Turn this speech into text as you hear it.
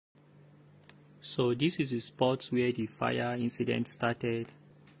So this is the spot where the fire incident started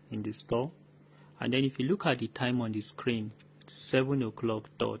in the store. And then if you look at the time on the screen, it's 7 o'clock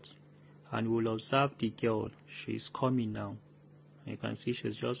dot. And we'll observe the girl. She's coming now. You can see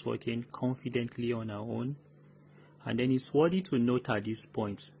she's just walking confidently on her own. And then it's worthy to note at this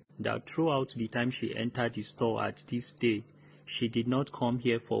point that throughout the time she entered the store at this day, she did not come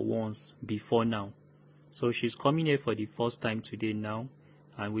here for once before now. So she's coming here for the first time today now.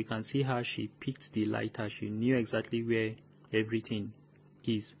 And we can see how she picked the lighter. She knew exactly where everything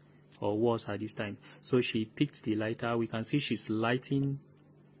is or was at this time. So she picked the lighter. We can see she's lighting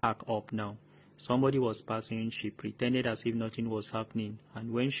back up now. Somebody was passing. She pretended as if nothing was happening.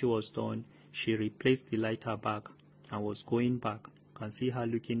 And when she was done, she replaced the lighter back and was going back. You can see her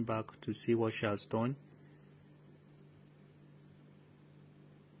looking back to see what she has done.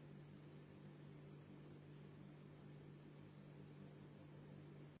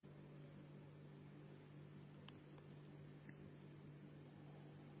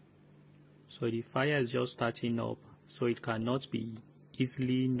 So the fire is just starting up, so it cannot be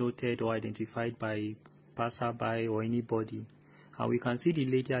easily noted or identified by passerby or anybody. And we can see the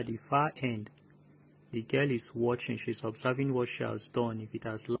lady at the far end. The girl is watching, she's observing what she has done, if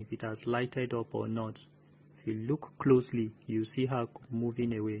it has lighted up or not. If you look closely, you see her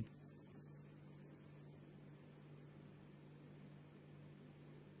moving away.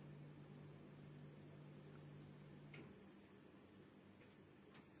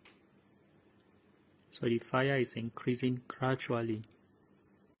 So the fire is increasing gradually.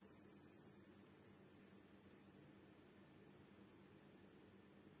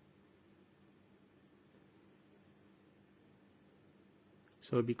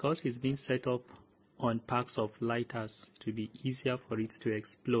 So because it's been set up on packs of lighters to be easier for it to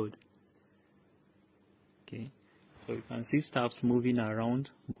explode. Okay, so you can see staffs moving around,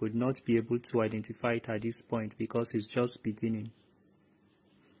 would not be able to identify it at this point because it's just beginning.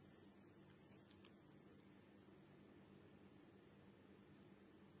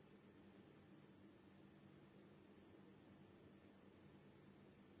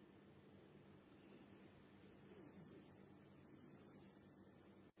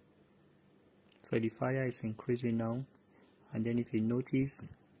 So the fire is increasing now, and then if you notice,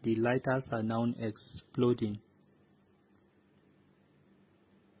 the lighters are now exploding.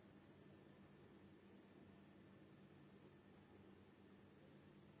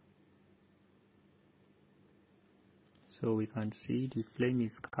 So we can see the flame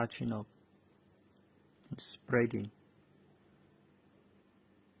is catching up, it's spreading.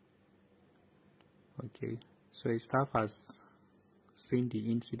 Okay, so a staff has seen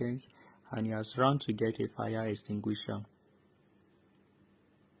the incident and he has run to get a fire extinguisher.